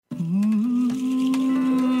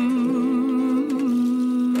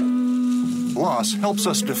Loss helps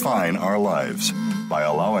us define our lives. By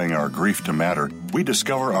allowing our grief to matter, we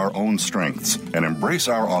discover our own strengths and embrace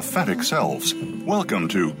our authentic selves. Welcome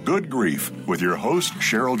to Good Grief with your host,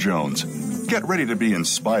 Cheryl Jones. Get ready to be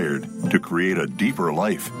inspired to create a deeper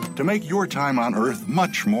life, to make your time on Earth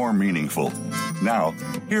much more meaningful. Now,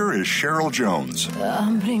 here is Cheryl Jones.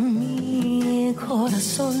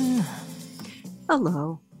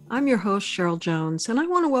 Hello, I'm your host, Cheryl Jones, and I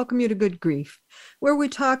want to welcome you to Good Grief, where we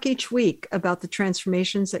talk each week about the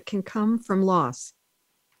transformations that can come from loss.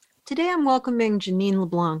 Today, I'm welcoming Janine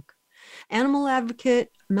LeBlanc. Animal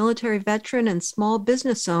advocate, military veteran, and small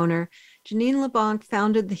business owner, Janine LeBlanc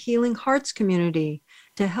founded the Healing Hearts community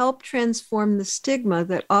to help transform the stigma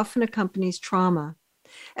that often accompanies trauma.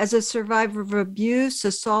 As a survivor of abuse,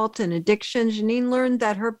 assault, and addiction, Janine learned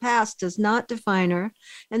that her past does not define her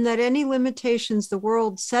and that any limitations the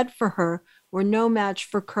world set for her were no match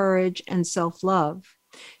for courage and self-love.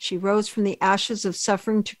 She rose from the ashes of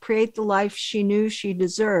suffering to create the life she knew she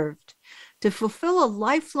deserved. To fulfill a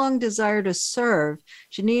lifelong desire to serve,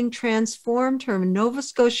 Janine transformed her Nova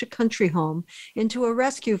Scotia country home into a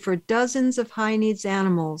rescue for dozens of high-needs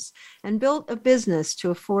animals and built a business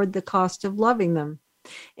to afford the cost of loving them.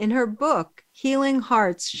 In her book, Healing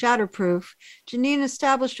Hearts, Shatterproof, Janine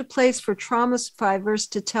established a place for trauma survivors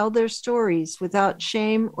to tell their stories without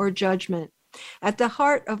shame or judgment. At the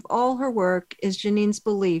heart of all her work is Janine's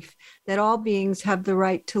belief that all beings have the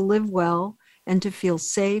right to live well and to feel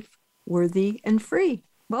safe, worthy, and free.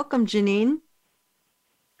 Welcome, Janine.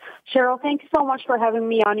 Cheryl, thanks so much for having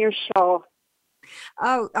me on your show.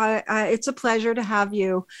 Oh, it's a pleasure to have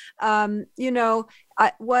you. One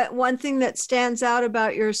thing that stands out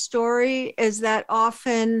about your story is that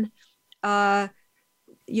often, the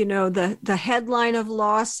headline of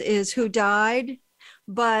loss is who died,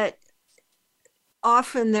 but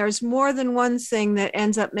often there's more than one thing that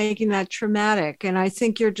ends up making that traumatic. And I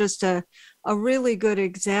think you're just a really good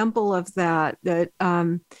example of that.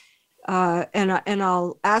 And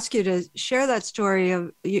I'll ask you to share that story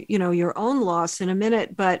of, your own loss in a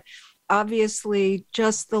minute, but obviously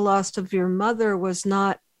just the loss of your mother was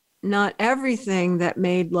not everything that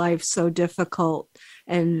made life so difficult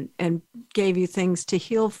and gave you things to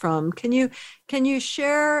heal from. Can you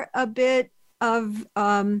share a bit of,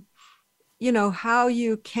 how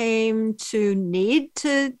you came to need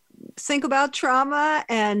to think about trauma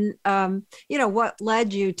and, what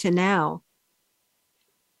led you to now?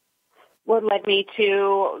 What led me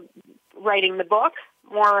to writing the book,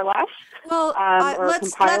 more or less? Well,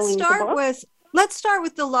 let's start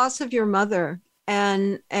with the loss of your mother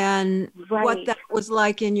and right. What that was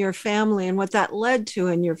like in your family and what that led to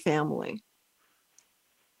in your family.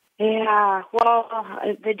 Yeah, well,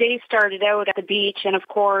 the day started out at the beach, and of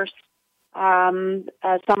course,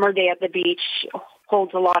 a summer day at the beach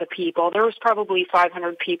holds a lot of people. There was probably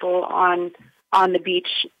 500 people on the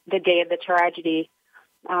beach the day of the tragedy.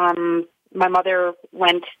 My mother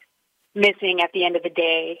went missing at the end of the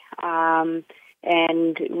day,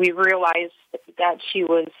 and we realized that she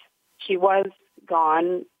was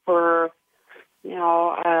gone for,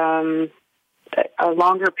 a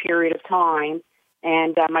longer period of time,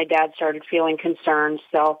 and my dad started feeling concerned.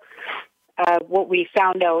 So what we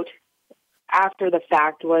found out after the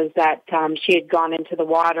fact was that she had gone into the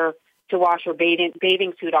water to wash her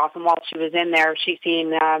bathing suit off, and while she was in there, she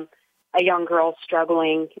seen a young girl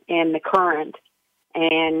struggling in the current,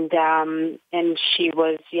 and she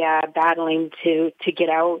was battling to get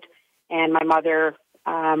out, and my mother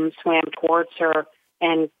swam towards her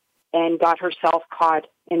and got herself caught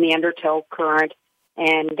in the undertow current,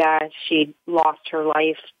 and she lost her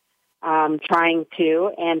life trying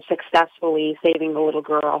to and successfully saving the little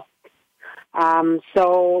girl.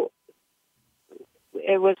 So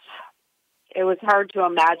it was hard to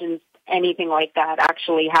imagine anything like that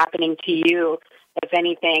actually happening to you. If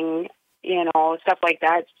anything, stuff like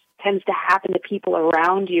that tends to happen to people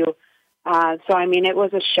around you. So, it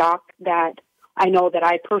was a shock that I know that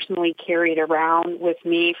I personally carried around with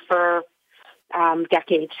me for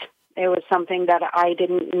decades. It was something that I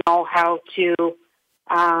didn't know how to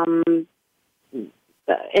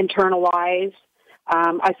internalize.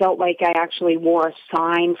 I felt like I actually wore a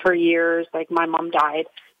sign for years, like my mom died,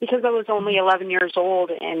 because I was only 11 years old,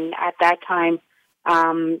 and at that time,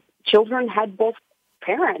 children had both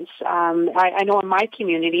parents. I know in my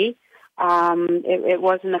community, it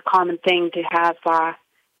wasn't a common thing to have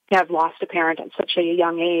lost a parent at such a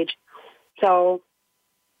young age. So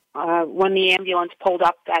when the ambulance pulled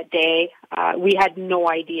up that day, we had no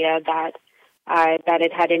idea that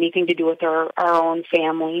it had anything to do with our own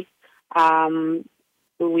family.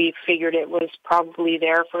 We figured it was probably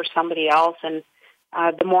there for somebody else, and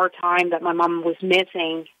the more time that my mom was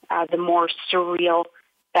missing, the more surreal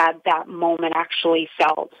that moment actually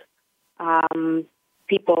felt.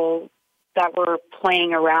 People that were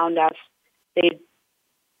playing around us, they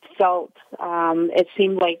felt, it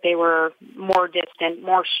seemed like they were more distant,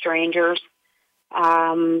 more strangers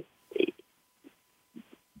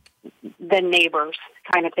than neighbors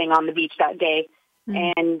kind of thing on the beach that day.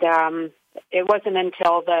 And it wasn't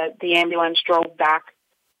until the ambulance drove back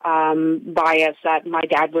by us that my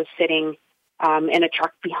dad was sitting in a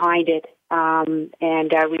truck behind it. And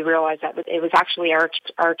we realized that it was actually our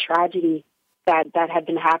tragedy that had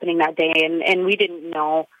been happening that day. And we didn't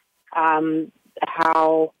know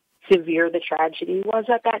how severe the tragedy was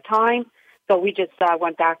at that time. So we just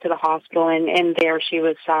went back to the hospital, and there she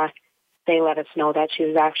was, they let us know that she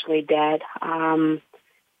was actually dead.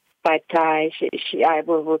 But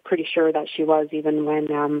we're pretty sure that she was, even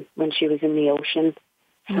when she was in the ocean.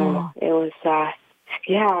 So it was,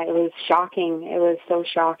 it was shocking. It was so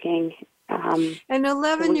shocking. And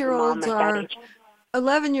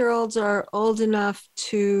 11-year-olds are old enough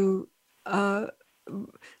to,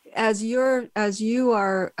 as you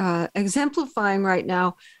are exemplifying right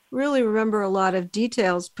now, really remember a lot of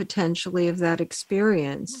details potentially of that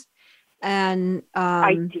experience. And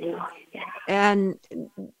I do. Yeah. And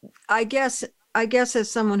I guess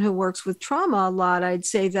as someone who works with trauma a lot, I'd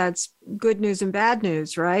say that's good news and bad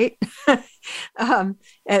news, right?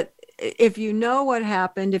 If you know what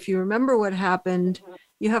happened, if you remember what happened,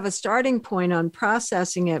 you have a starting point on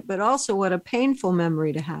processing it, but also what a painful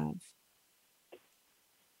memory to have.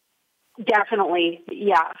 Definitely.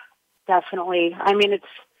 Yeah, definitely. I mean, it's,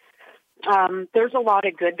 there's a lot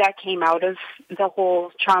of good that came out of the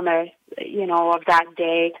whole trauma, of that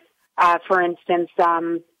day. For instance,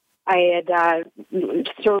 I had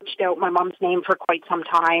searched out my mom's name for quite some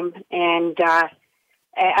time, and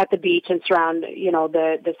at the beach and surround,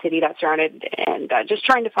 the city that surrounded, and just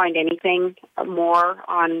trying to find anything more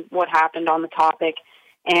on what happened on the topic.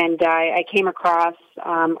 And I came across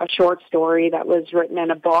a short story that was written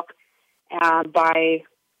in a book by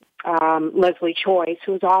Leslie Choice,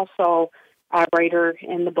 who's also a writer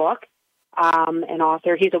in the book, an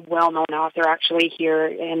author. He's a well-known author, actually, here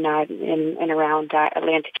in around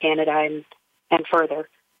Atlantic Canada and further.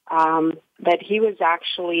 But he was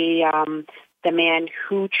actually the man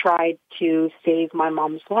who tried to save my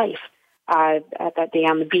mom's life at that day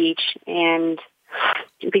on the beach. And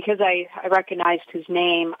because I recognized his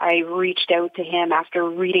name, I reached out to him after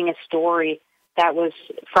reading a story that was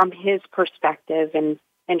from his perspective and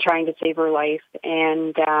trying to save her life.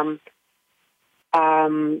 And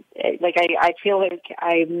I feel like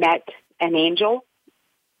I met an angel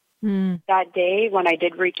that day when I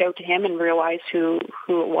did reach out to him and realize who it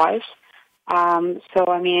was. So,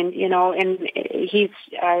 I mean, and he's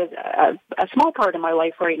a small part of my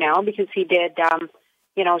life right now, because he did,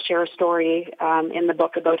 share a story in the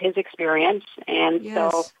book about his experience. And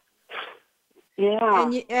yes. So, yeah.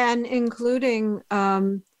 And including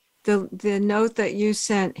the note that you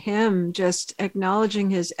sent him, just acknowledging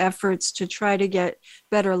his efforts to try to get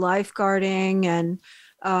better lifeguarding, and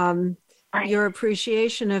right. Your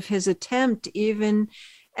appreciation of his attempt even.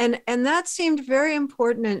 And that seemed very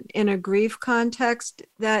important in a grief context,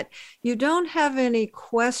 that you don't have any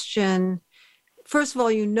question. First of all,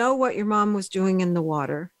 you know what your mom was doing in the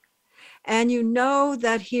water, and you know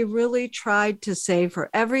that he really tried to save her.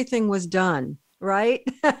 Everything was done, right?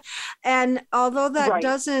 And although that right.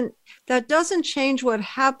 doesn't change what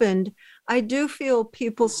happened, I do feel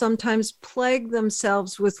people sometimes plague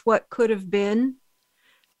themselves with what could have been,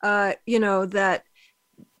 that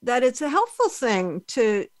it's a helpful thing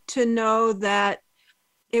to know that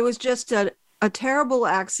it was just a terrible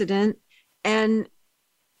accident, and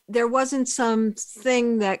there wasn't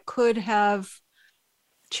something that could have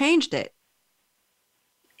changed it.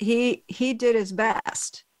 He did his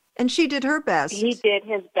best, and she did her best. He did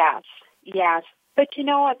his best, yes. But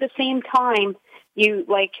at the same time,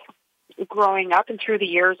 growing up and through the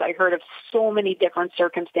years, I heard of so many different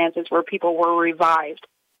circumstances where people were revived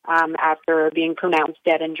after being pronounced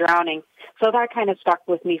dead and drowning. So that kind of stuck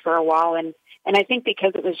with me for a while. And I think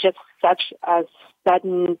because it was just such a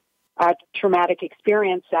sudden traumatic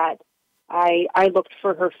experience that I looked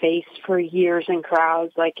for her face for years in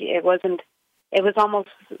crowds. It was almost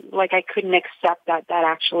like I couldn't accept that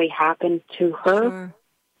actually happened to her.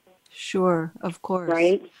 Sure, of course.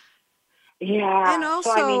 Right? Yeah. And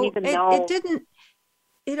also, so, I mean, even though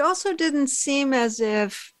it also didn't seem as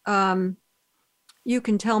if, you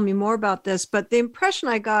can tell me more about this, but the impression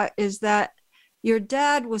I got is that your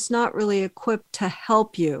dad was not really equipped to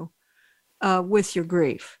help you with your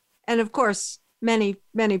grief. And of course, many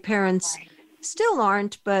parents still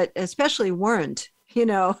aren't, but especially weren't. You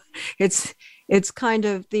know, it's kind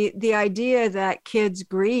of the idea that kids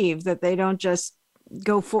grieve, that they don't just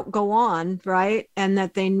go on, right, and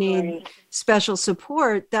that they need Right. special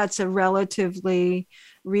support. That's a relatively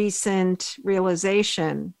recent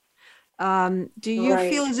realization. Do you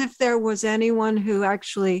feel Right. as if there was anyone who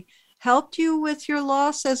actually helped you with your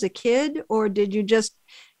loss as a kid, or did you just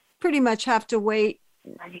pretty much have to wait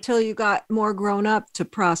Right. till you got more grown up to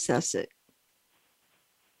process it?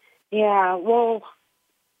 Yeah. Well,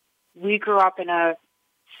 we grew up in a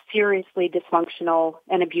seriously dysfunctional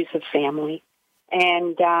and abusive family.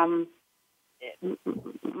 And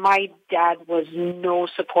my dad was no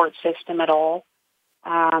support system at all.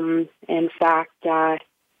 In fact,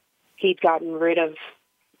 he'd gotten rid of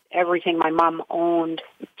everything my mom owned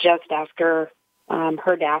just after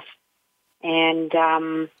her death,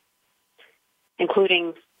 and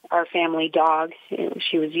including our family dog.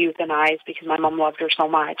 She was euthanized because my mom loved her so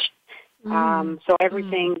much. So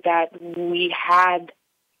everything that we had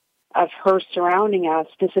of her surrounding us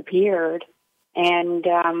disappeared. And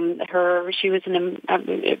she was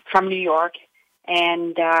from New York,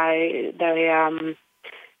 and the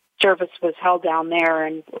service was held down there,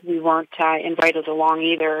 and we weren't invited along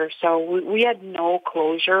either. So we had no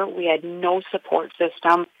closure. We had no support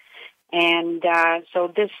system. And so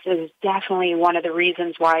this is definitely one of the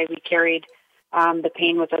reasons why we carried the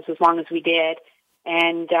pain with us as long as we did.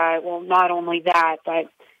 And, well, not only that, but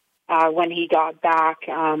when he got back,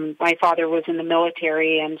 my father was in the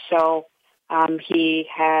military, and so he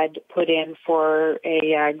had put in for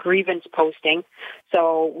a grievance posting.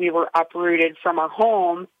 So we were uprooted from our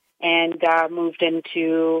home and moved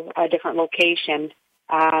into a different location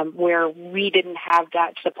where we didn't have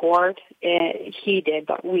that support. He did,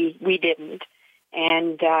 but we didn't.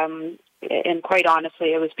 And quite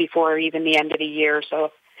honestly, it was before even the end of the year.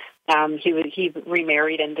 So he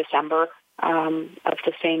remarried in December of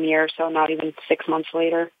the same year, so not even 6 months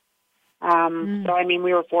later. So I mean,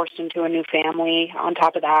 we were forced into a new family on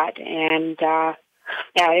top of that, and yeah,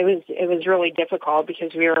 it was really difficult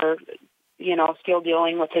because we were, still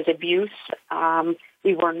dealing with his abuse.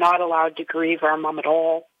 We were not allowed to grieve our mom at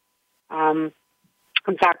all. In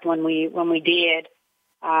fact, when we did,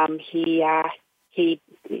 he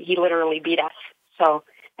literally beat us. So,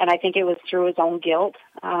 and I think it was through his own guilt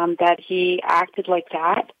that he acted like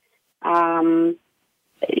that.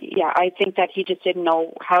 Yeah, I think that he just didn't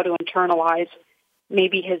know how to internalize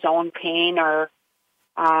maybe his own pain, or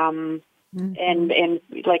and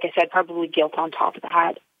like I said, probably guilt on top of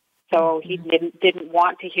that. So he didn't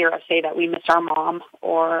want to hear us say that we miss our mom,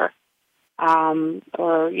 or how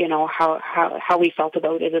we felt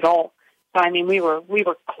about it at all. So I mean, we were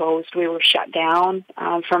closed, we were shut down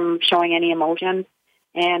from showing any emotion,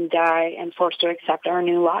 and forced to accept our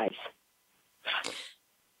new lives.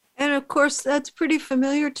 And of course, that's pretty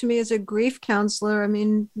familiar to me as a grief counselor. I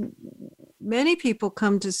mean, many people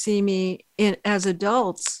come to see me as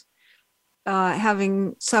adults,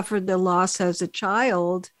 having suffered the loss as a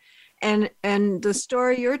child. And the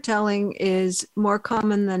story you're telling is more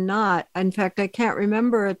common than not. In fact, I can't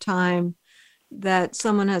remember a time that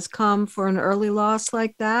someone has come for an early loss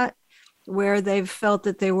like that where they've felt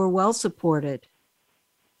that they were well supported.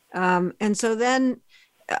 And so then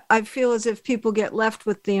I feel as if people get left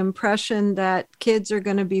with the impression that kids are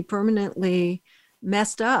going to be permanently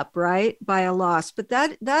messed up, right, by a loss. But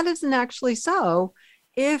that isn't actually so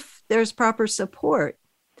if there's proper support.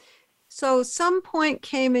 So some point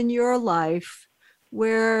came in your life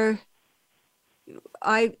where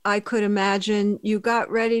I could imagine you got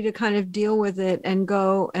ready to kind of deal with it and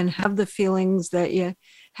go and have the feelings that you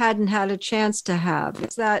hadn't had a chance to have.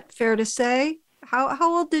 Is that fair to say?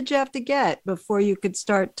 How old did you have to get before you could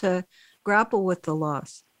start to grapple with the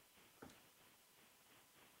loss?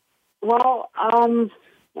 Well, it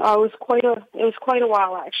was quite a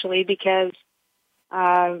while actually, because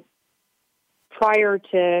prior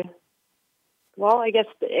to, well, I guess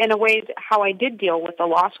in a way how I did deal with the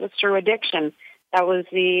loss was through addiction. That was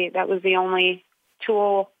the only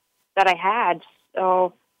tool that I had.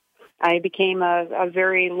 So I became a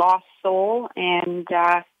very lost soul, and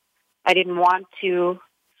I didn't want to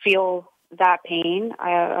feel that pain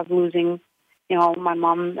of losing, my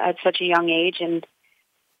mom at such a young age, and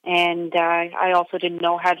I also didn't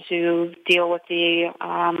know how to deal with the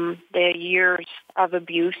years of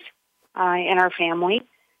abuse in our family.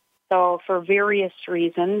 So for various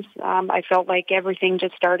reasons, I felt like everything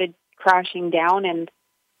just started crashing down,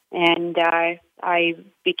 and I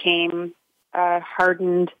became a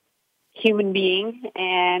hardened human being,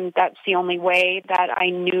 and that's the only way that I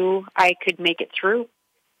knew I could make it through.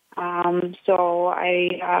 So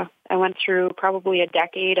I went through probably a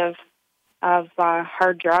decade of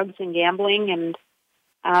hard drugs and gambling and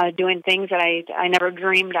doing things that I never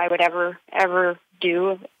dreamed I would ever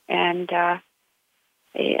do. And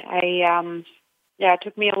it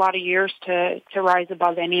took me a lot of years to rise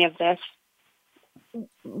above any of this.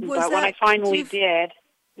 When I finally did,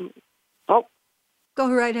 go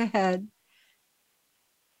right ahead.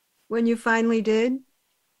 When you finally did?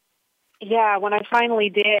 Yeah, when I finally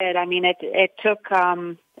did, I mean, it took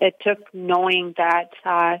knowing that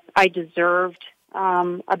I deserved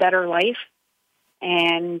a better life,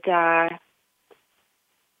 and a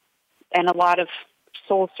lot of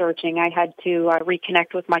soul searching. I had to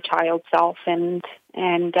reconnect with my child self and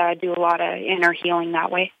do a lot of inner healing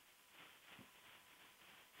that way.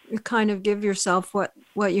 You kind of give yourself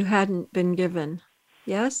what you hadn't been given.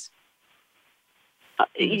 Yes?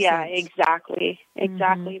 Yeah, exactly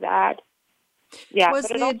that. Yeah. Was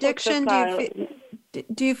the addiction,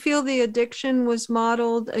 do you feel the addiction was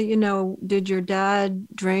modeled, did your dad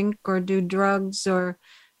drink or do drugs, or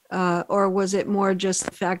was it more just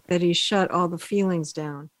the fact that he shut all the feelings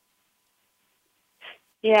down?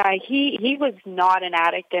 Yeah, he was not an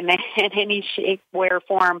addict in any shape, way, or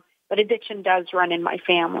form, but addiction does run in my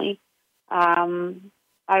family.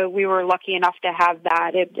 We were lucky enough to have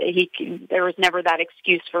that. There was never that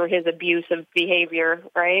excuse for his abusive behavior,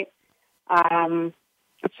 right?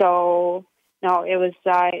 So no, it was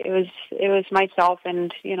myself,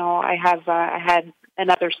 and I had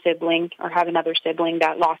another sibling, or have another sibling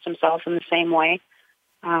that lost himself in the same way.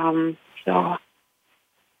 So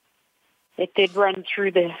it did run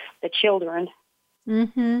through the children.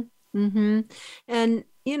 Mm-hmm. Mm-hmm. And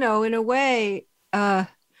in a way,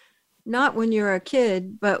 not when you're a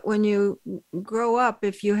kid, but when you grow up,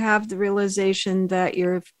 if you have the realization that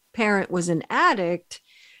your parent was an addict,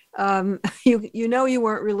 you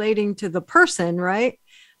weren't relating to the person, right?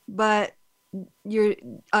 But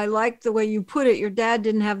I like the way you put it. Your dad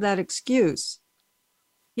didn't have that excuse.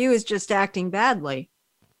 He was just acting badly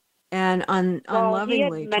and unlovingly.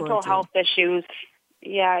 He had mental health you. issues.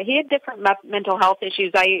 Yeah, he had different mental health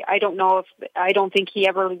issues. I don't think he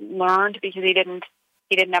ever learned, because he didn't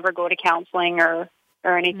ever go to counseling or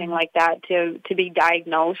anything like that to be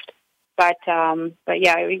diagnosed. But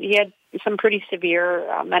yeah, he had some pretty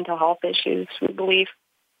severe mental health issues, we believe.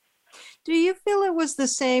 Do you feel it was the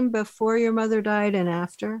same before your mother died and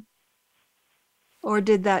after? Or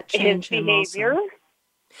did that change his behavior?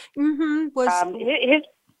 Mm-hmm.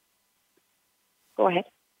 Go ahead.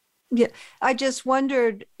 Yeah, I just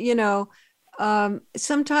wondered,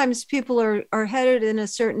 sometimes people are headed in a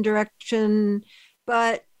certain direction,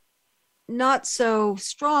 but not so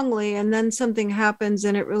strongly, and then something happens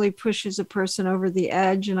and it really pushes a person over the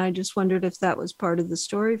edge. And I just wondered if that was part of the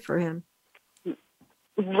story for him.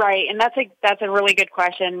 Right, and that's a really good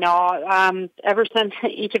question. No, ever since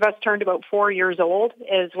each of us turned about 4 years old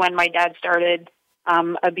is when my dad started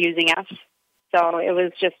abusing us. So it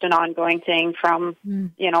was just an ongoing thing from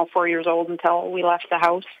 4 years old until we left the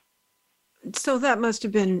house. So that must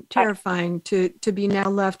have been terrifying to be now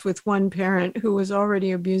left with one parent who was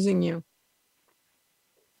already abusing you.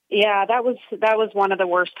 Yeah, that was one of the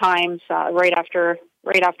worst times. Right after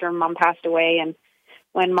Mom passed away, and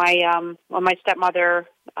when my stepmother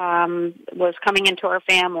was coming into our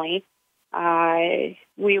family,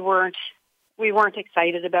 we weren't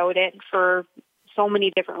excited about it for so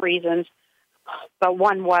many different reasons. But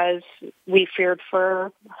one was we feared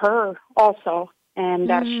for her also, and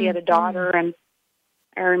she had a daughter, and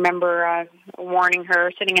I remember warning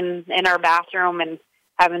her, sitting in our bathroom and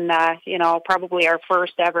having probably our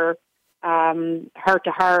first ever heart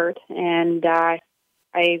to heart, and I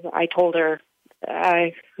told her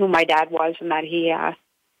who my dad was, and that he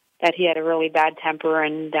had a really bad temper,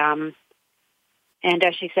 and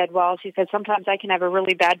she said, sometimes I can have a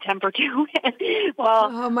really bad temper too.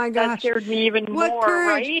 Well, oh my gosh, that scared me even what more,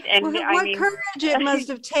 courage. right? And what courage it must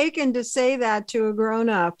have taken to say that to a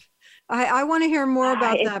grown-up. I want to hear more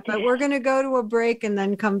about that, but we're going to go to a break and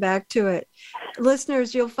then come back to it.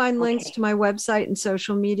 Listeners, you'll find links to my website and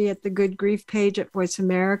social media at the Good Grief page at Voice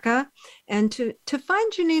America. And to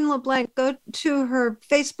find Janine LeBlanc, go to her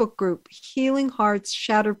Facebook group, Healing Hearts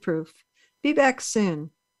Shatterproof. Be back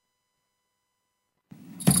soon.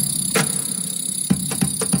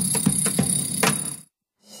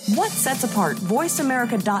 What sets apart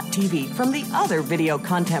VoiceAmerica.tv from the other video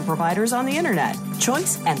content providers on the internet?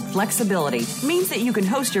 Choice and flexibility means that you can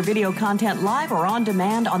host your video content live or on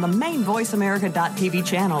demand on the main VoiceAmerica.tv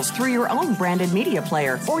channels through your own branded media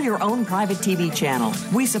player or your own private TV channel.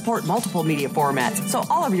 We support multiple media formats, so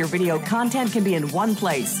all of your video content can be in one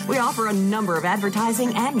place. We offer a number of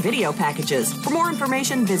advertising and video packages. For more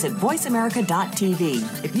information, visit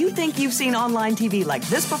VoiceAmerica.tv. If you think you've seen online TV like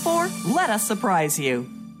this before, let us surprise you.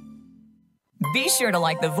 Be sure to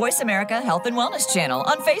like the Voice America Health and Wellness channel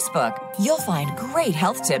on Facebook. You'll find great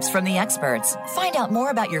health tips from the experts. Find out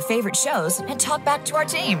more about your favorite shows and talk back to our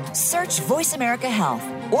team. Search Voice America Health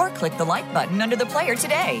or click the like button under the player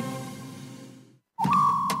today.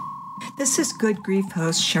 This is Good Grief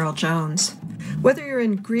host Cheryl Jones. Whether you're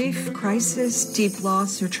in grief, crisis, deep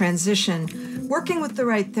loss, or transition, working with the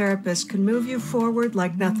right therapist can move you forward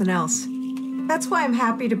like nothing else. That's why I'm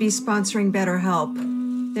happy to be sponsoring BetterHelp.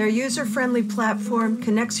 Their user-friendly platform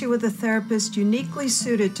connects you with a therapist uniquely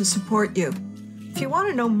suited to support you. If you want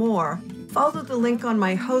to know more, follow the link on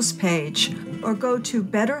my host page or go to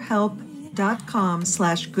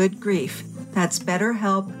betterhelp.com/goodgrief. That's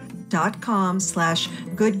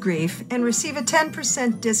betterhelp.com/goodgrief and receive a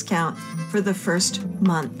 10% discount for the first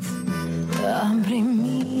month. Abre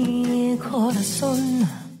mi corazón.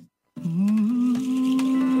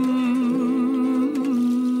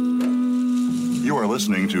 You are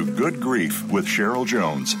listening to Good Grief with Cheryl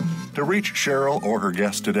Jones. To reach Cheryl or her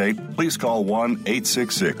guest today, please call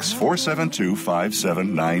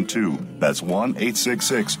 1-866-472-5792. That's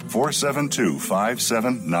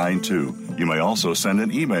 1-866-472-5792. You may also send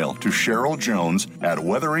an email to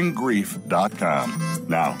CherylJones@weatheringgrief.com.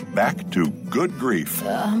 Now, back to Good Grief.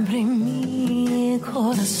 Abre mi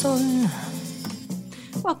corazón.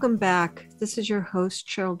 Welcome back. This is your host,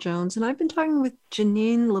 Cheryl Jones, and I've been talking with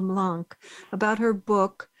Janine LeBlanc about her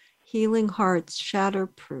book, Healing Hearts,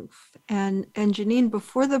 Shatterproof. And Janine,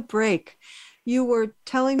 before the break, you were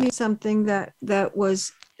telling me something that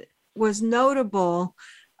was notable,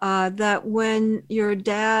 that when your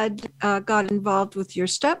dad got involved with your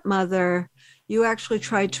stepmother, you actually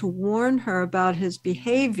tried to warn her about his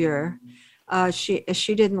behavior. She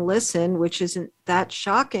didn't listen, which isn't that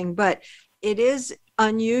shocking, but it is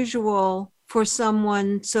unusual for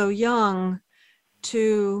someone so young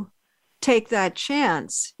to take that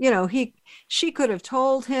chance. You know, she could have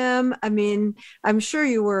told him. I mean, I'm sure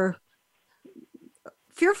you were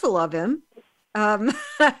fearful of him.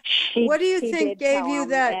 What do you think gave you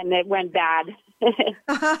that? And it went bad.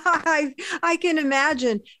 I can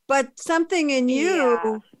imagine, but something in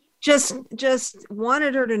you just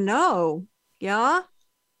wanted her to know. Yeah.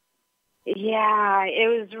 Yeah, it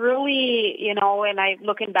was really, and I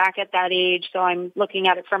looking back at that age, so I'm looking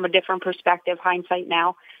at it from a different perspective, hindsight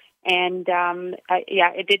now. And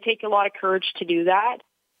it did take a lot of courage to do that.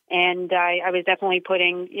 And I was definitely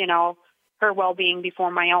putting, her well-being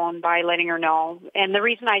before my own by letting her know. And the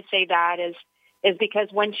reason I say that is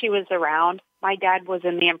because when she was around, my dad was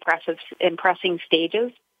in the impressing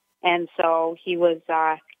stages. And so he was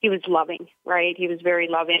loving, right? He was very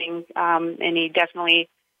loving. And he definitely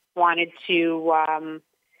wanted to,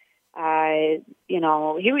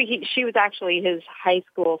 she was actually his high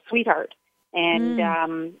school sweetheart. And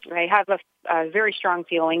I have a very strong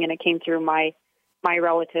feeling, and it came through my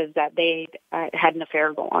relatives, that they had an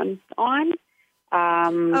affair going on.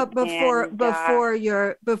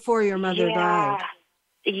 Before your mother died.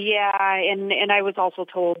 Yeah, and I was also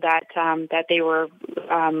told that that they were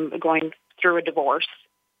going through a divorce,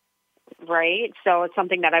 right? So it's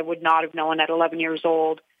something that I would not have known at 11 years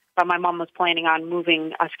old. But my mom was planning on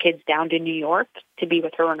moving us kids down to New York to be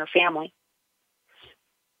with her and her family.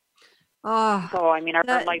 Oh, so, I mean, our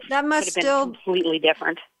life that must could have been completely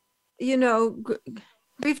different.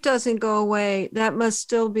 Grief doesn't go away. That must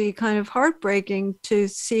still be kind of heartbreaking to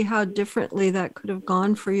see how differently that could have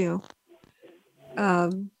gone for you.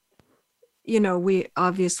 We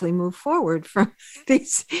obviously move forward from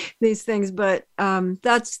these things, but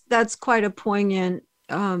that's quite a poignant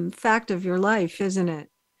fact of your life, isn't it?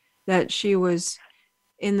 That she was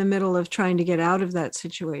in the middle of trying to get out of that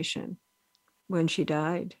situation when she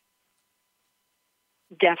died.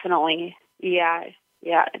 Definitely. Yeah.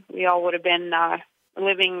 We all would have been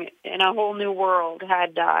living in a whole new world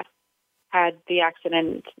had the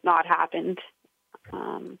accident not happened.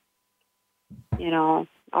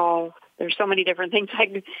 There's so many different things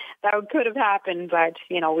that could have happened, but,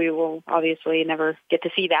 we will obviously never get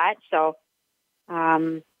to see that. So,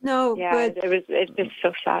 it's just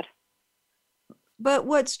so sad. But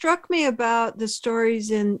what struck me about the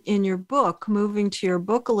stories in your book, moving to your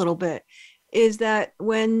book a little bit, is that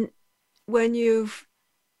when you've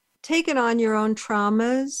taken on your own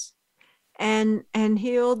traumas and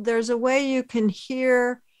healed, there's a way you can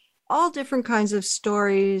hear all different kinds of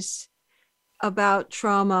stories about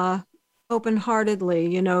trauma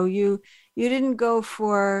open-heartedly. You didn't go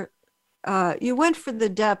for you went for the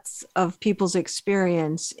depths of people's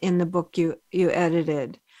experience in the book you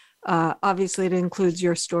edited. Obviously, it includes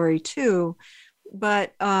your story too,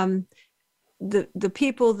 but the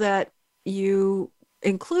people that you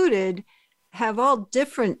included have all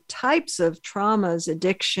different types of traumas: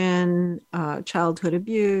 addiction, childhood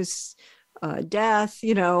abuse, death,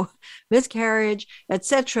 miscarriage,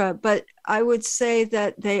 etc. But I would say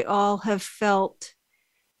that they all have felt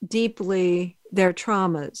deeply their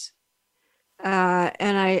traumas.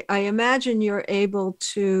 And I imagine you're able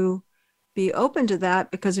to be open to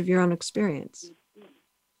that because of your own experience.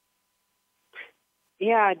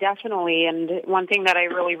 Yeah, definitely. And one thing that I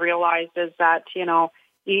really realized is that,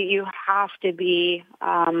 you have to be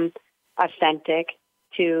authentic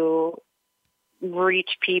to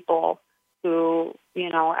reach people who,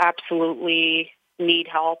 absolutely need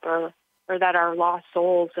help or that are lost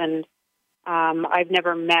souls. And I've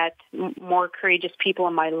never met more courageous people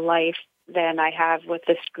in my life than I have with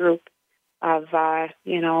this group of,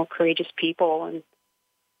 courageous people.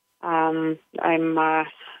 And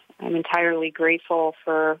I'm entirely grateful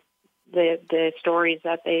for the stories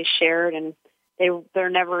that they shared, and they're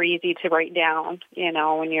never easy to write down.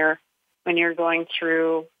 When you're going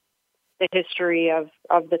through the history of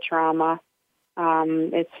the trauma,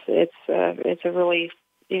 it's a really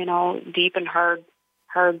deep and hard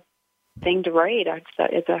thing to write.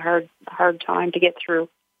 It's a hard time to get through.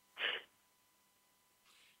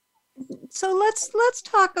 So let's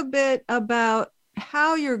talk a bit about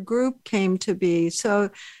how your group came to be. So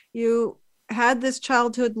you had this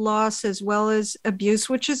childhood loss as well as abuse,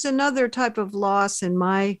 which is another type of loss in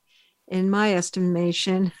my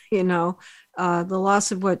estimation, the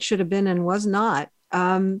loss of what should have been and was not.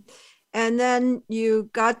 And then you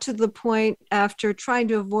got to the point, after trying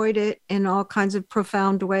to avoid it in all kinds of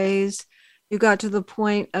profound ways, you got to the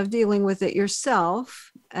point of dealing with it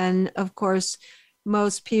yourself. And of course,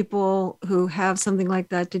 most people who have something like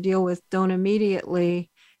that to deal with don't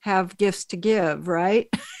immediately have gifts to give, right?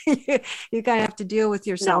 You kind of have to deal with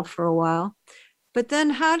yourself for a while. But then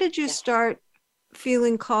how did you start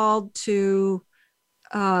feeling called to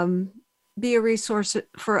be a resource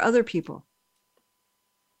for other people?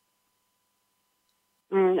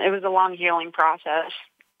 It was a long healing process.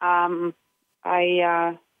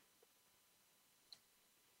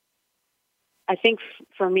 I think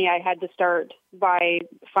for me, I had to start by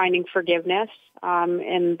finding forgiveness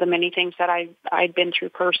in the many things that I'd been through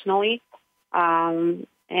personally. I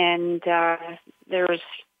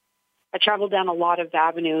traveled down a lot of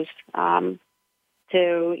avenues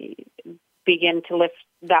to begin to lift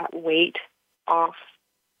that weight off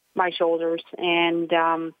my shoulders. And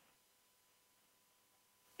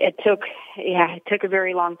it took a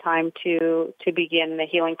very long time to begin the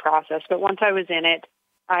healing process. But once I was in it,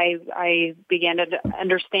 I began to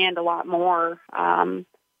understand a lot more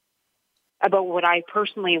about what I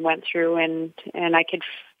personally went through, and I could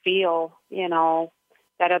feel,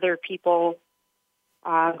 that other people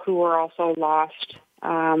who were also lost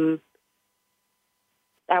at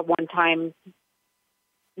one time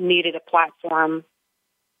needed a platform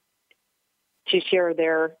to share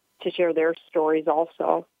their stories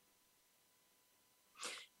also.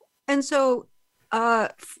 And so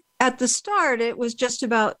at the start, it was just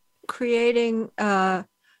about creating a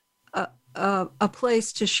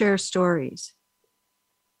place to share stories.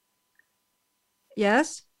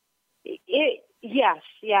 Yes? Yes.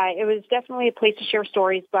 Yeah, it was definitely a place to share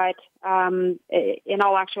stories, but in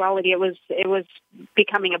all actuality, it was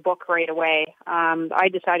becoming a book right away. I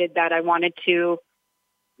decided that I wanted to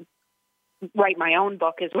write my own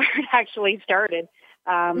book is where it actually started.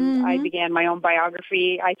 I began my own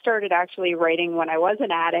biography. I started actually writing when I was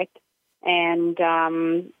an addict, and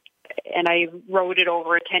I wrote it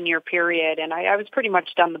over a 10-year period, and I was pretty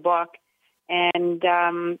much done the book.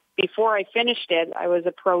 And before I finished it, I was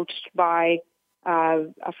approached by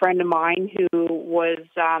a friend of mine who was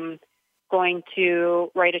going to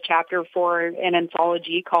write a chapter for an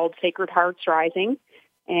anthology called Sacred Hearts Rising.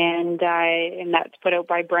 And that's put out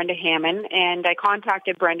by Brenda Hammond. And I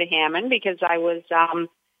contacted Brenda Hammond because I was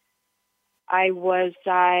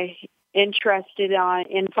interested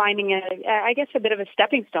in finding a bit of a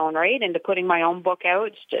stepping stone, right, into putting my own book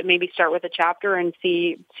out. Maybe start with a chapter and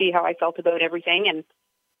see how I felt about everything.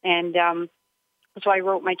 And so I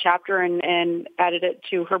wrote my chapter and added it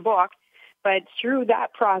to her book. But through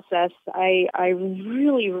that process, I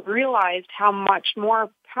really realized how much more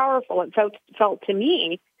powerful it felt to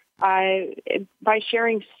me by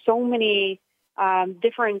sharing so many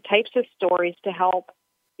different types of stories to help,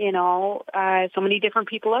 so many different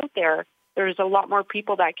people out there. There's a lot more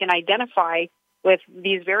people that can identify with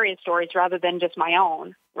these various stories rather than just my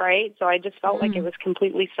own, right? So I just felt like it was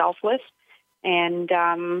completely selfless and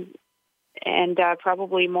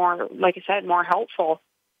probably more, like I said, more helpful.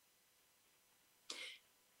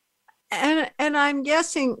 And I'm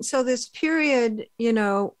guessing, so this period,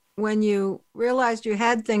 when you realized you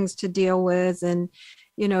had things to deal with and,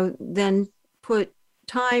 then put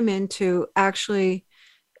time into actually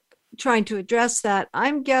trying to address that,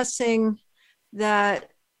 I'm guessing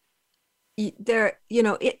that there,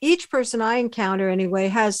 each person I encounter anyway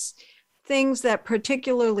has things that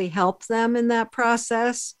particularly help them in that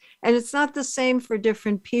process. And it's not the same for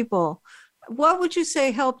different people. What would you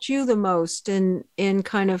say helped you the most in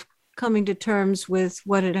kind of coming to terms with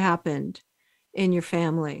what had happened in your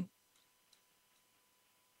family?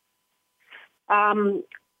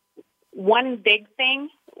 One big thing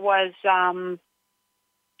was I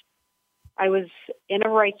was in a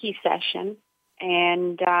Reiki session,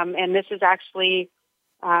 and this is actually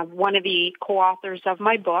one of the co-authors of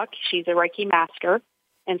my book. She's a Reiki master,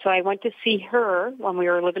 and so I went to see her when we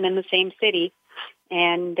were living in the same city,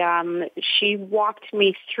 and she walked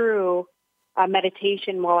me through a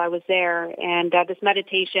meditation while I was there, and this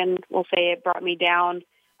meditation, we'll say, it brought me down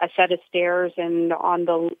a set of stairs, and on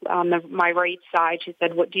my right side, she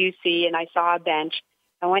said, "What do you see?" And I saw a bench.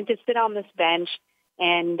 I went to sit on this bench,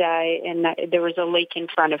 and there was a lake in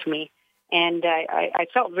front of me. And I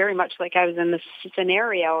felt very much like I was in this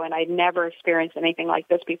scenario, and I'd never experienced anything like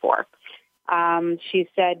this before. She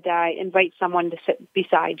said, invite someone to sit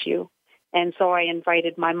beside you. And so I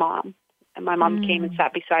invited my mom. And my mom came and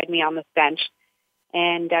sat beside me on this bench.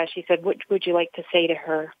 And she said, what would you like to say to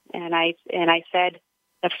her? And I said,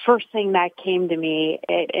 the first thing that came to me,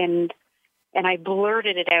 and I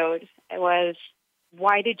blurted it out, it was,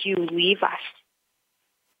 "Why did you leave us?"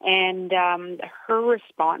 And her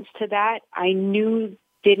response to that, I knew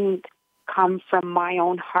didn't come from my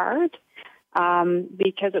own heart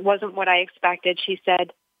because it wasn't what I expected. She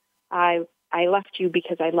said, I left you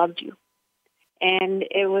because I loved you. And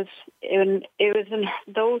it was in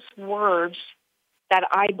those words that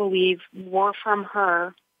I believe were from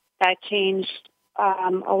her that changed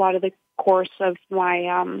a lot of the course of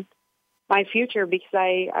my my future, because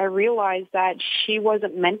I realized that she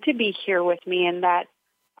wasn't meant to be here with me, and that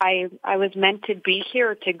I was meant to be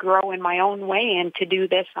here to grow in my own way and to do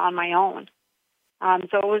this on my own.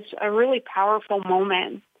 So it was a really powerful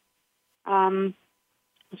moment.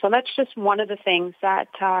 So that's just one of the things that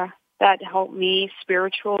helped me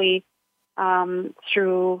spiritually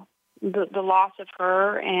through the loss of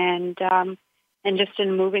her and just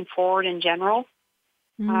in moving forward in general.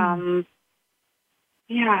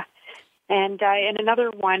 Yeah. And another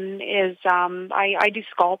one is I do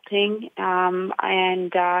sculpting,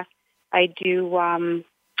 and I do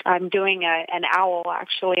I'm doing an owl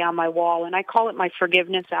actually on my wall, and I call it my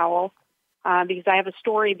forgiveness owl because I have a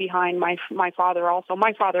story behind my father also.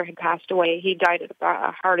 My father had passed away. He died of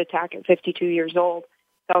a heart attack at 52 years old,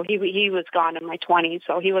 so he was gone in my 20s,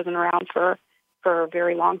 so he wasn't around for a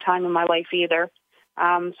very long time in my life either.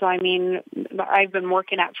 So I mean, I've been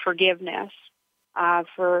working at forgiveness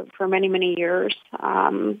for many, many years,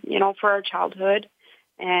 for our childhood.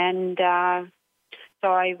 And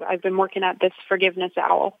so I've been working at this forgiveness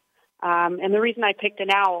owl. And the reason I picked an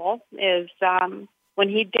owl is when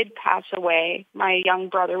he did pass away, my young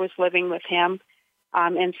brother was living with him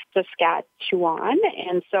in Saskatchewan.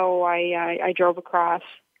 And so I drove across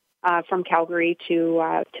from Calgary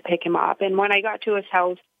to pick him up. And when I got to his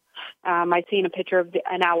house, I'd seen a picture of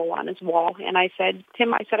an owl on his wall, and I said,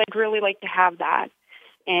 "Tim, I'd really like to have that."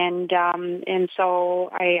 And so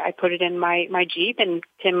I put it in my Jeep, and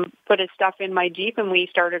Tim put his stuff in my Jeep, and we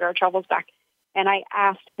started our travels back. And I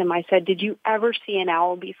asked him, I said, "Did you ever see an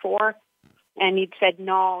owl before?" And he'd said,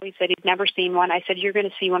 "No." He said he'd never seen one. I said, "You're going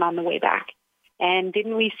to see one on the way back." And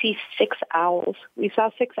didn't we see 6 owls? We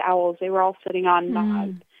saw 6 owls. They were all sitting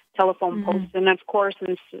on telephone posts. And of course,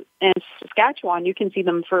 in Saskatchewan, you can see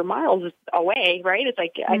them for miles away, right? It's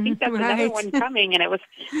like, I think that's another one coming. And it was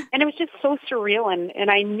just so surreal.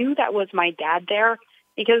 And I knew that was my dad there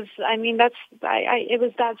because, I mean, it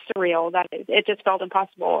was that surreal that it just felt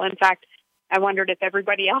impossible. In fact, I wondered if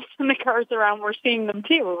everybody else in the cars around were seeing them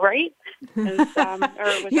too, right?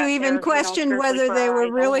 You even questioned whether they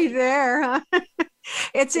were really there, huh?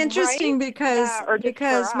 It's interesting because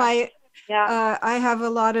I have a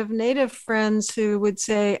lot of Native friends who would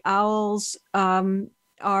say owls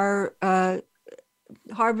are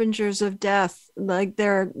harbingers of death, like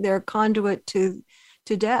they're conduit to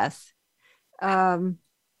to death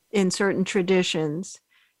in certain traditions.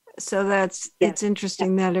 So it's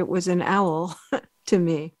interesting that it was an owl to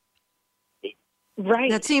me.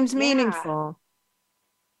 Right. That seems meaningful.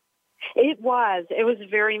 It was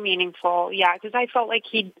very meaningful. Yeah. Because I felt like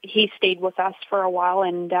he stayed with us for a while.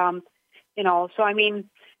 And, so I mean,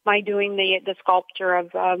 my doing the sculpture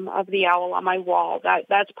of the owl on my wall,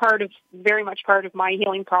 that's very much part of my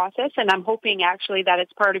healing process. And I'm hoping actually that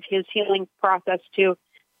it's part of his healing process too,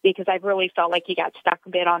 because I've really felt like he got stuck a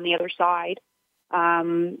bit on the other side.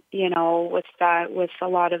 With a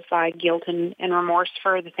lot of guilt and remorse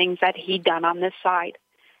for the things that he'd done on this side.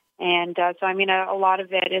 And so, I mean, a lot of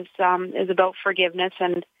it is about forgiveness,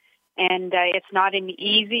 and it's not an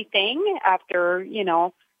easy thing after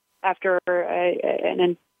an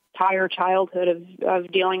entire childhood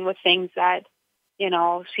of dealing with things that,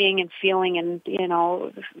 seeing and feeling and,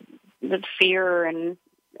 the fear and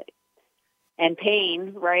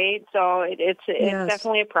pain, right? So it's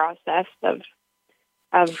definitely a process of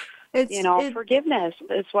forgiveness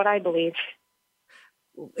is what I believe.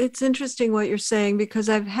 It's interesting what you're saying, because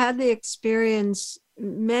I've had the experience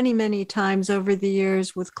many, many times over the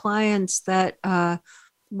years with clients that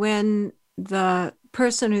when the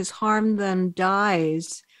person who's harmed them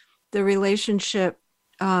dies, the relationship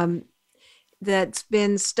that's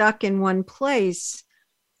been stuck in one place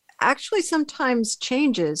actually sometimes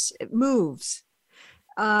changes, it moves.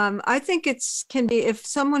 I think can be, if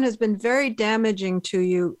someone has been very damaging to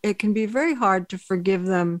you, it can be very hard to forgive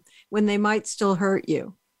them when they might still hurt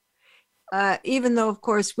you. Even though, of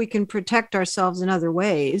course, we can protect ourselves in other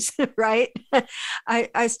ways, right?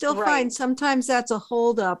 I still find sometimes that's a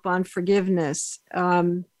holdup on forgiveness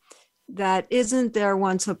that isn't there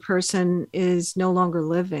once a person is no longer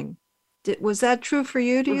living. Was that true for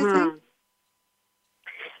you, do you think?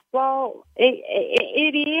 Well,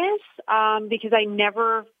 it is, because I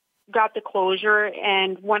never got the closure.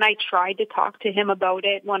 And when I tried to talk to him about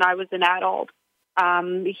it when I was an adult,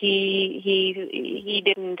 he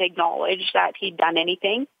didn't acknowledge that he'd done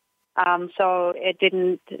anything. So it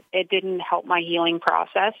didn't help my healing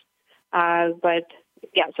process. But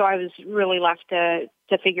yeah, so I was really left to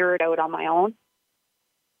figure it out on my own.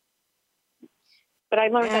 But I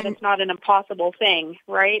learned that it's not an impossible thing,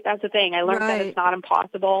 right? That's the thing. I learned that it's not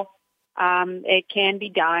impossible. It can be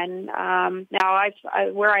done. Now,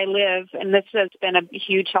 where I live, and this has been a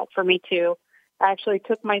huge help for me too, I actually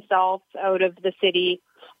took myself out of the city.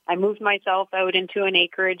 I moved myself out into an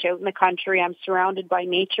acreage out in the country. I'm surrounded by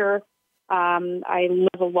nature. I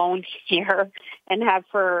live alone here and have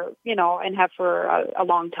for a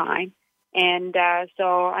long time. And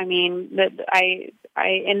so, I mean, I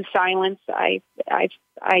in silence, I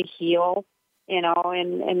heal,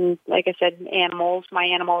 and like I said, my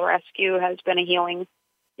animal rescue has been a healing,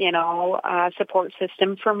 support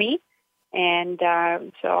system for me. And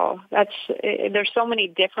so there's so many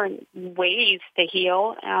different ways to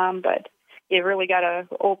heal, but you really got to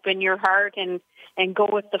open your heart and go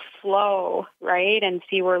with the flow, right? And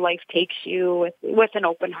see where life takes you with an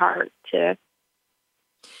open heart to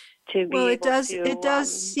be able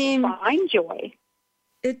to find joy.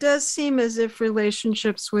 It does seem as if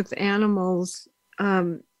relationships with animals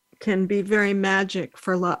can be very magic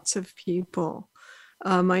for lots of people.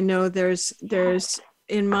 I know there's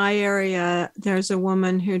in my area, there's a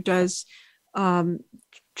woman who does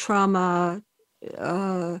trauma,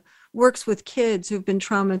 works with kids who've been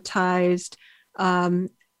traumatized.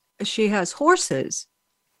 She has horses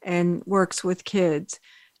and works with kids,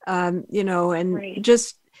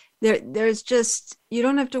 just there's just, you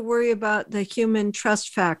don't have to worry about the human trust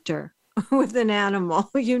factor with an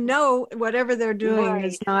animal. Whatever they're doing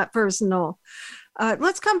is not personal.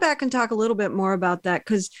 Let's come back and talk a little bit more about that,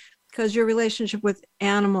 because your relationship with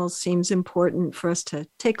animals seems important for us to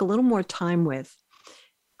take a little more time with.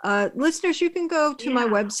 Listeners, you can go to my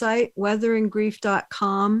website,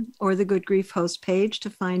 weatheringgrief.com, or the Good Grief Host page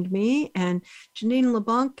to find me. And Janine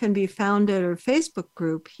LeBlanc can be found at her Facebook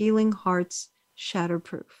group, Healing Hearts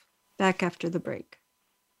Shatterproof. Back after the break.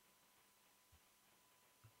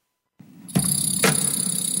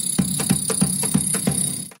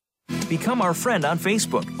 Become our friend on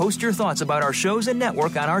Facebook. Post your thoughts about our shows and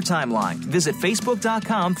network on our timeline. Visit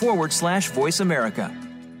facebook.com/Voice America.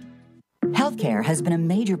 Healthcare has been a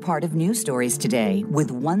major part of news stories today, with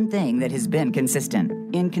one thing that has been consistent: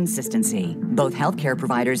 Inconsistency. Both healthcare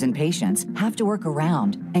providers and patients have to work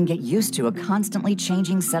around and get used to a constantly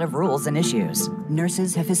changing set of rules and issues.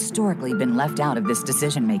 Nurses have historically been left out of this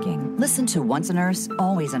decision-making. Listen to Once a Nurse,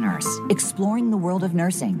 Always a Nurse, Exploring the World of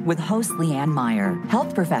Nursing with host Leanne Meyer.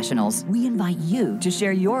 Health professionals, we invite you to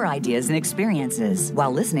share your ideas and experiences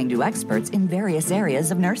while listening to experts in various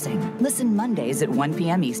areas of nursing. Listen Mondays at 1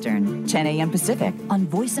 p.m. Eastern, 10 a.m. Pacific on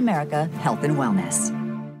Voice America Health and Wellness.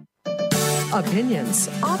 Opinions,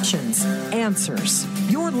 options, answers.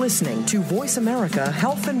 You're listening to Voice America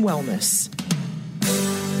Health and Wellness.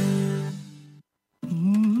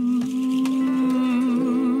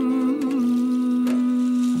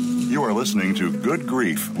 You are listening to Good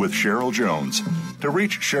Grief with Cheryl Jones. To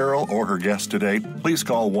reach Cheryl or her guest today, please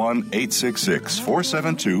call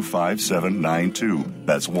 1-866-472-5792.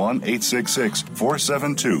 That's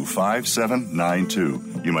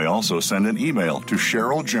 1-866-472-5792. You may also send an email to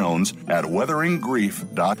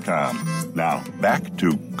CherylJones@weatheringgrief.com. Now, back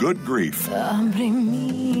to Good Grief.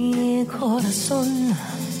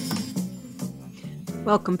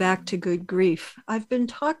 Welcome back to Good Grief. I've been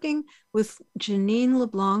talking with Janine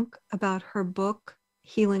LeBlanc about her book,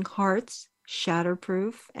 Healing Hearts,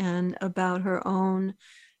 Shatterproof, and about her own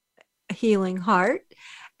healing heart.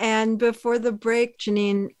 And before the break,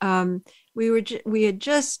 Janine, we had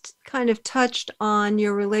just kind of touched on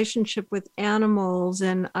your relationship with animals,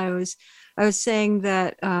 and I was saying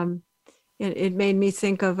that it made me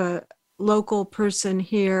think of a local person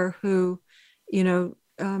here who,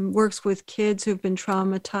 works with kids who've been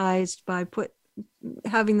traumatized by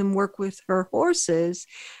having them work with her horses.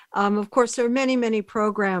 Of course, there are many, many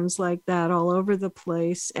programs like that all over the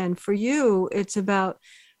place. And for you, it's about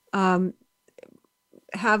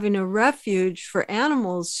having a refuge for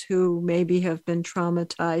animals who maybe have been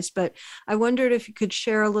traumatized. But I wondered if you could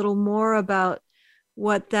share a little more about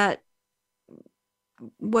what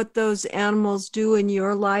those animals do in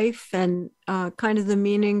your life and kind of the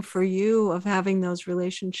meaning for you of having those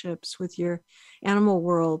relationships with your animal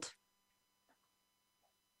world.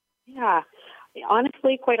 Yeah.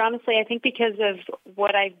 Quite honestly, I think because of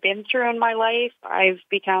what I've been through in my life, I've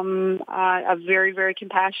become a very, very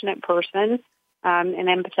compassionate person and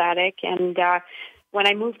empathetic. And when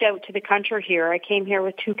I moved out to the country here, I came here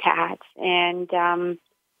with 2 cats. And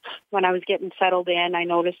when I was getting settled in, I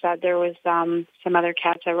noticed that there was some other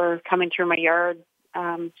cats that were coming through my yard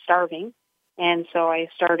starving. And so I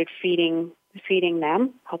started feeding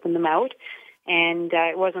them, helping them out. And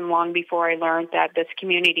it wasn't long before I learned that this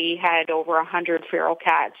community had over 100 feral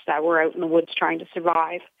cats that were out in the woods trying to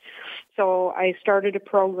survive. So I started a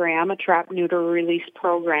program, a trap, neuter, release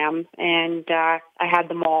program, and I had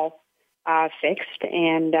them all fixed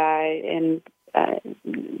and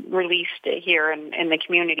released here in the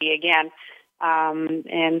community again.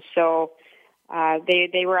 And so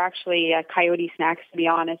they were actually coyote snacks, to be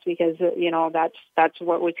honest, because that's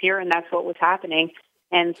what was here and that's what was happening.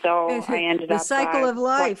 And so I ended up the cycle of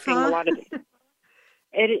life, huh? A lot of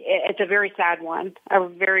it's a very sad one, a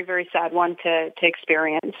very, very sad one to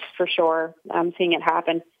experience for sure. Seeing it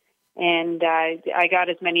happen, and I got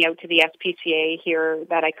as many out to the SPCA here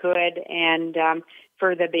that I could. And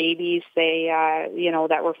for the babies, they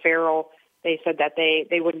that were feral, they said that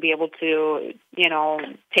they wouldn't be able to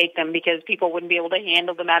take them because people wouldn't be able to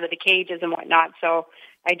handle them out of the cages and whatnot. So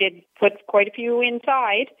I did put quite a few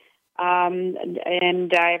inside.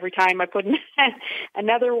 And every time I put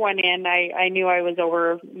another one in, I knew I was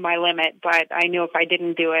over my limit, but I knew if I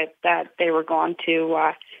didn't do it, that they were going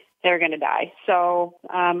to die. So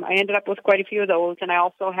I ended up with quite a few of those, and I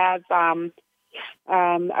also have a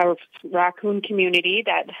raccoon community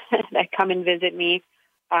that come and visit me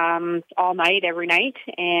all night, every night,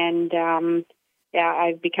 and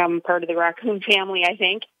I've become part of the raccoon family. I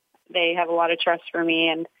think they have a lot of trust for me,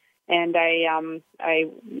 and I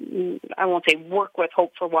won't say work with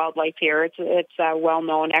Hope for Wildlife here. It's well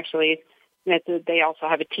known, actually. They also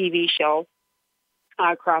have a TV show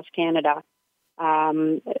across Canada.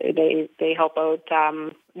 They help out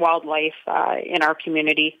wildlife in our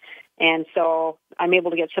community, and so I'm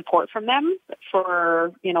able to get support from them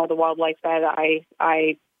for the wildlife that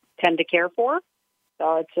I tend to care for.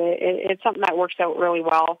 So it's something that works out really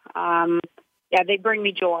well. Yeah, they bring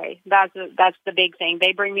me joy. That's the big thing.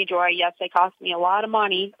 They bring me joy. Yes, they cost me a lot of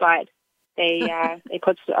money, but they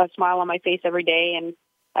put a smile on my face every day. And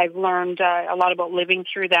I've learned a lot about living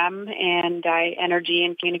through them and energy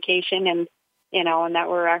and communication, and and that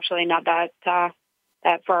we're actually not that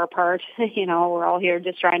far apart. We're all here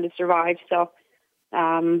just trying to survive. So,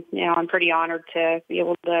 I'm pretty honored to be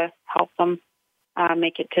able to help them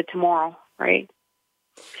make it to tomorrow. Right.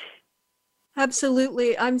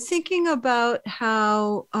 Absolutely. I'm thinking about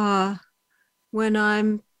how when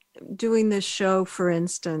I'm doing this show, for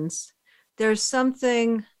instance, there's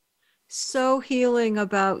something so healing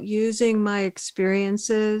about using my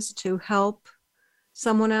experiences to help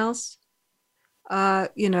someone else,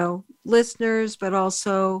 listeners, but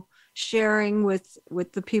also sharing with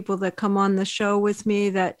the people that come on the show with me,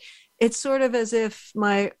 that it's sort of as if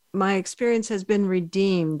my experience has been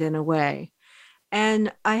redeemed in a way.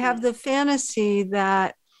 And I have the fantasy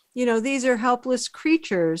that, these are helpless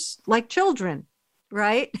creatures like children,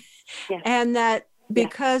 right? Yes. And that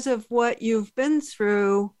because of what you've been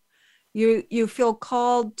through, you feel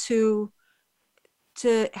called to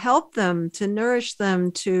help them, to nourish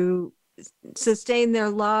them, to sustain their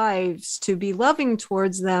lives, to be loving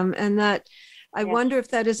towards them. And that I wonder if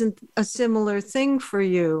that isn't a similar thing for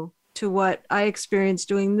you to what I experienced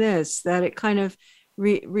doing this, that it kind of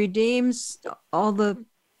redeems all the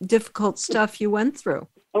difficult stuff you went through.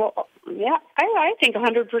 Well, yeah, I think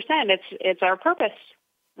 100%. It's our purpose,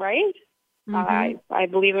 right? Mm-hmm. I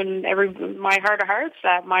believe in my heart of hearts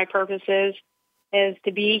that my purpose is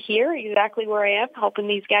to be here exactly where I am, helping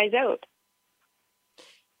these guys out.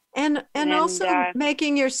 And also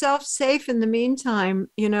making yourself safe in the meantime.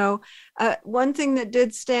 One thing that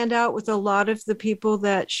did stand out with a lot of the people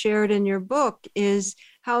that shared in your book is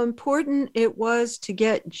how important it was to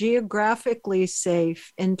get geographically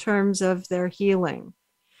safe in terms of their healing,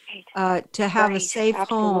 to have a safe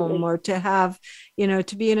home, or to have,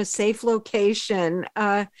 to be in a safe location.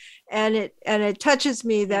 And it touches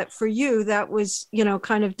me that for you, that was,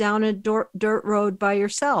 kind of down a dirt road by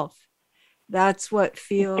yourself. That's what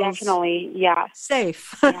feels definitely,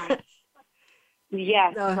 safe.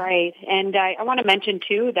 Yes, right. And I want to mention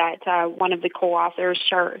too that one of the co-authors,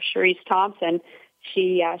 Cherise Thompson,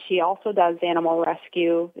 she also does animal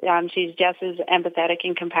rescue. She's just as empathetic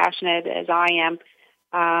and compassionate as I am,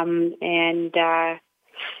 and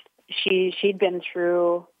she'd been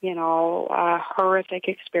through a horrific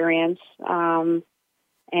experience, and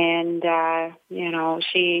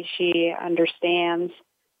she understands.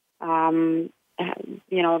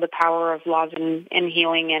 The power of love and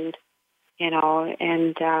healing, and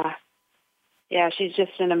she's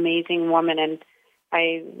just an amazing woman, and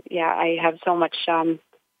I have so much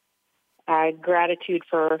gratitude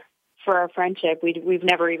for our friendship. We've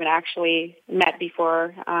never even actually met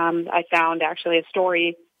before. I found actually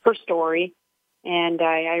her story, and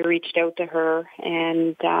I reached out to her,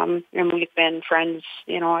 and we've been friends,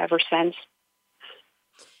 ever since.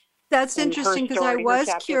 That's interesting, because I was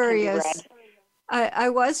curious. I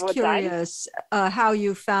was curious how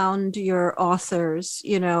you found your authors.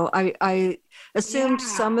 I assumed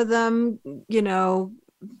some of them,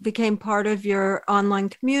 became part of your online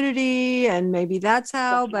community, and maybe that's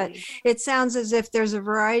how. Definitely. But it sounds as if there's a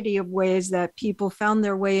variety of ways that people found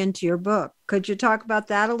their way into your book. Could you talk about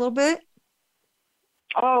that a little bit?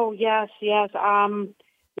 Oh, yes.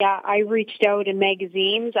 I reached out in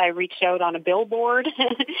magazines. I reached out on a billboard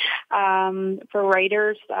for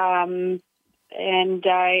writers, and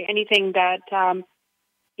anything that I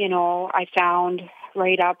found,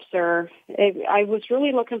 write-ups, I was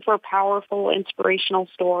really looking for powerful, inspirational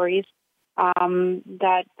stories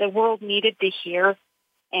that the world needed to hear.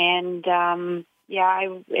 And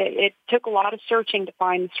it took a lot of searching to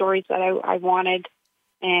find the stories that I wanted,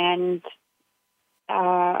 and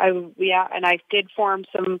I did form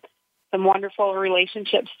some wonderful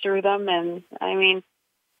relationships through them. And I mean,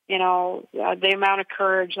 the amount of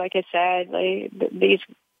courage, like I said,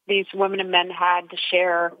 these women and men had to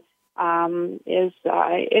share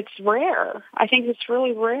it's rare. I think it's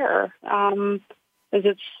really rare, because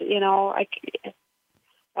it's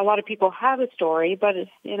a lot of people have a story, but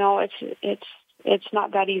it's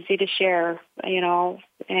not that easy to share,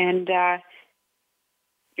 and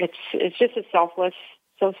it's just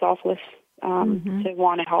so selfless to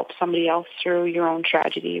want to help somebody else through your own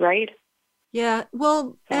tragedy, right? Yeah,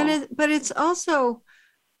 well, but it's also,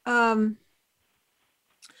 to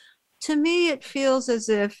me, it feels as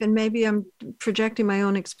if, and maybe I'm projecting my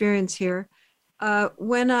own experience here,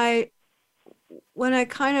 when I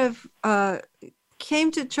kind of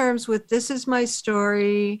came to terms with, this is my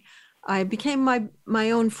story, I became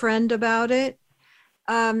my own friend about it.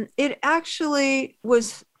 It actually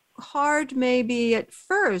was hard maybe at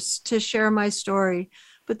first to share my story,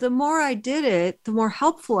 but the more I did it, the more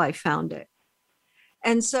helpful I found it.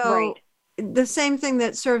 And so the same thing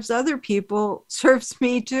that serves other people serves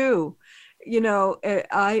me too.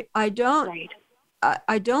 I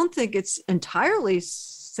don't think it's entirely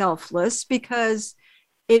selfless, because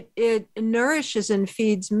it nourishes and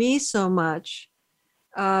feeds me so much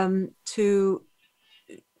to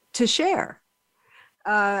share.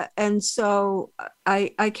 And so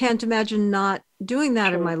I can't imagine not doing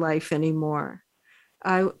that in my life anymore.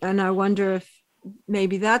 I wonder if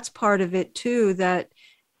maybe that's part of it too, that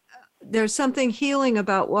there's something healing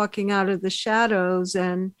about walking out of the shadows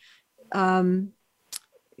and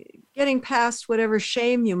getting past whatever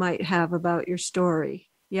shame you might have about your story.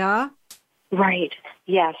 Yeah? Right.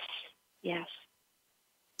 Yes. Yes.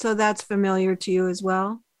 So that's familiar to you as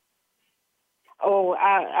well? Oh,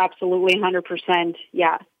 absolutely, 100%.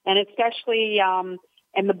 Yeah. And especially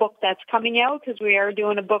in the book that's coming out, because we are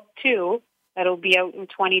doing a book too that'll be out in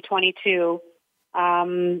 2022.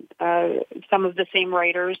 Some of the same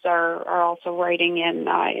writers are also writing in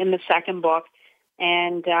the second book.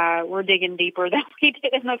 And we're digging deeper than we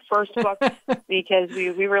did in the first book because we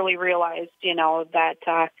really realized, that,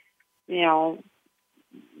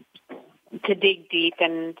 to dig deep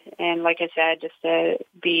and like I said, just to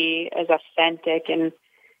be as authentic and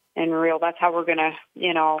real. That's how we're going to,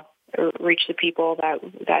 reach the people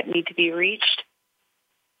that need to be reached.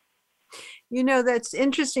 That's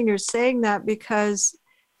interesting you're saying that because,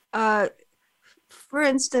 for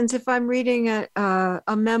instance, if I'm reading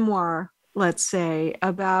a memoir, let's say,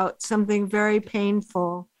 about something very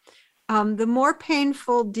painful, the more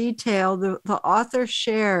painful detail the author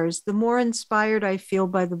shares, the more inspired I feel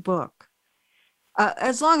by the book.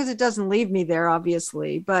 As long as it doesn't leave me there,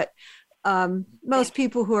 obviously. But most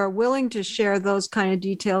people who are willing to share those kind of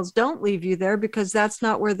details don't leave you there because that's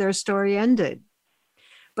not where their story ended.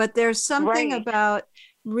 But there's something about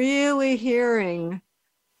really hearing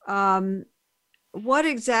what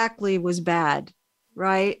exactly was bad,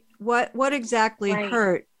 right? What exactly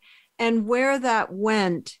hurt and where that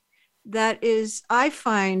went, that is, I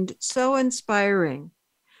find, so inspiring.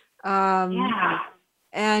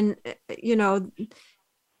 And,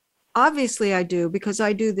 obviously I do because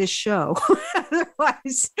I do this show.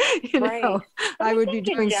 Otherwise, I would be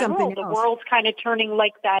doing something else. The world's kind of turning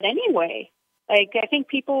like that anyway. Like, I think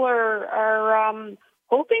people are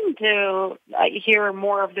hoping to hear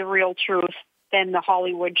more of the real truth than the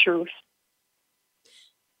Hollywood truth.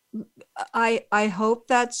 I hope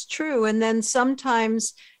that's true. And then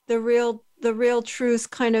sometimes the real truth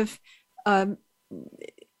kind of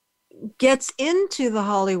gets into the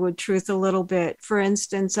Hollywood truth a little bit. For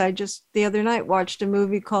instance, I just the other night watched a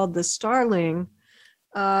movie called The Starling.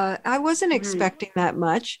 I wasn't expecting that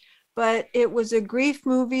much, but it was a grief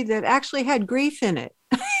movie that actually had grief in it.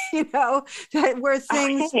 Where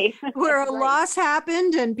things, where a loss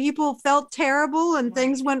happened and people felt terrible and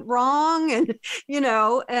things went wrong, and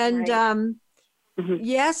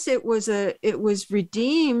yes, it was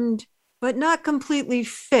redeemed, but not completely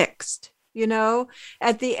fixed.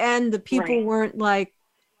 At the end, the people weren't like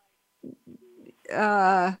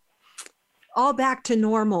all back to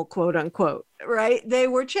normal, quote unquote, right? They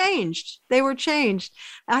were changed.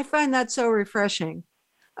 I find that so refreshing.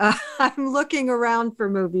 I'm looking around for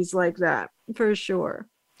movies like that for sure,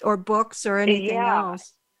 or books or anything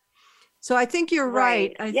else. So I think you're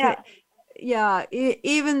right.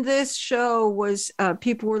 Even this show was,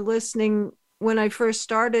 people were listening when I first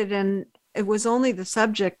started, and it was only the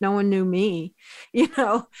subject. No one knew me,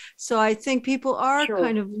 So I think people are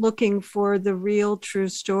kind of looking for the real, true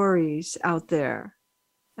stories out there.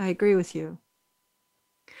 I agree with you.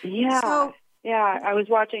 Yeah. I was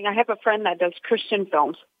watching. I have a friend that does Christian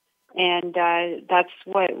films, and that's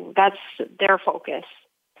their focus.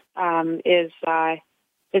 Is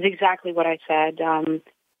exactly what I said.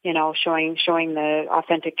 Showing the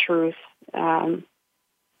authentic truth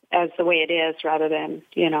as the way it is, rather than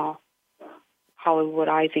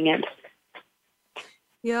Hollywoodizing it.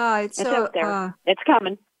 Yeah, it's out there. It's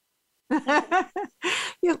coming.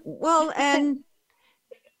 Well, and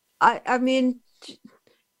I mean,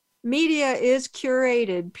 media is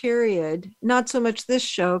curated, period. Not so much this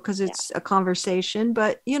show because it's a conversation,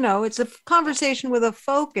 but it's a conversation with a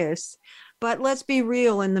focus. But let's be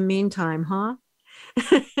real in the meantime, huh?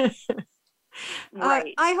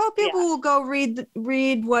 I hope people will go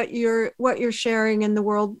read what you're sharing in the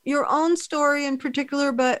world, your own story in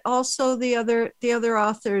particular, but also the other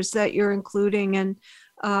authors that you're including. And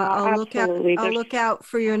I'll look out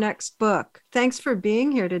for your next book. Thanks for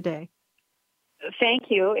being here today. Thank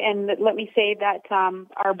you. And let me say that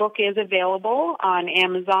our book is available on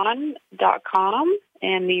Amazon.com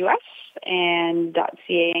in the U.S. and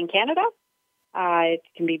 .ca in Canada. It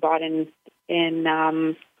can be bought in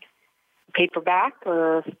paperback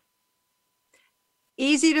or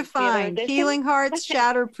easy to find. Healing Hearts,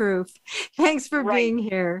 Shatterproof. Thanks for being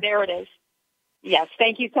here. There it is. Yes.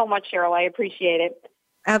 Thank you so much, Cheryl. I appreciate it.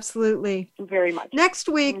 Absolutely. Very much. Next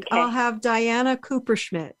week, I'll have Diana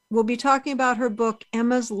Cooperschmidt. We'll be talking about her book,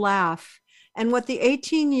 Emma's Laugh, and what the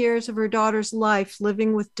 18 years of her daughter's life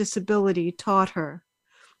living with disability taught her.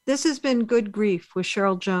 This has been Good Grief with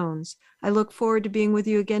Cheryl Jones. I look forward to being with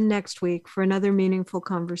you again next week for another meaningful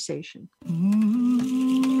conversation.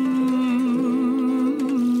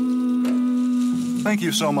 Thank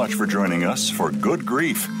you so much for joining us for Good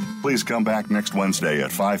Grief. Please come back next Wednesday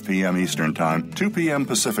at 5 p.m. Eastern Time, 2 p.m.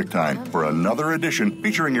 Pacific Time for another edition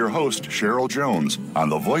featuring your host, Cheryl Jones, on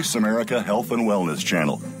the Voice America Health and Wellness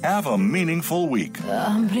Channel. Have a meaningful week.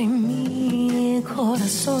 Abre mi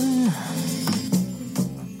corazón.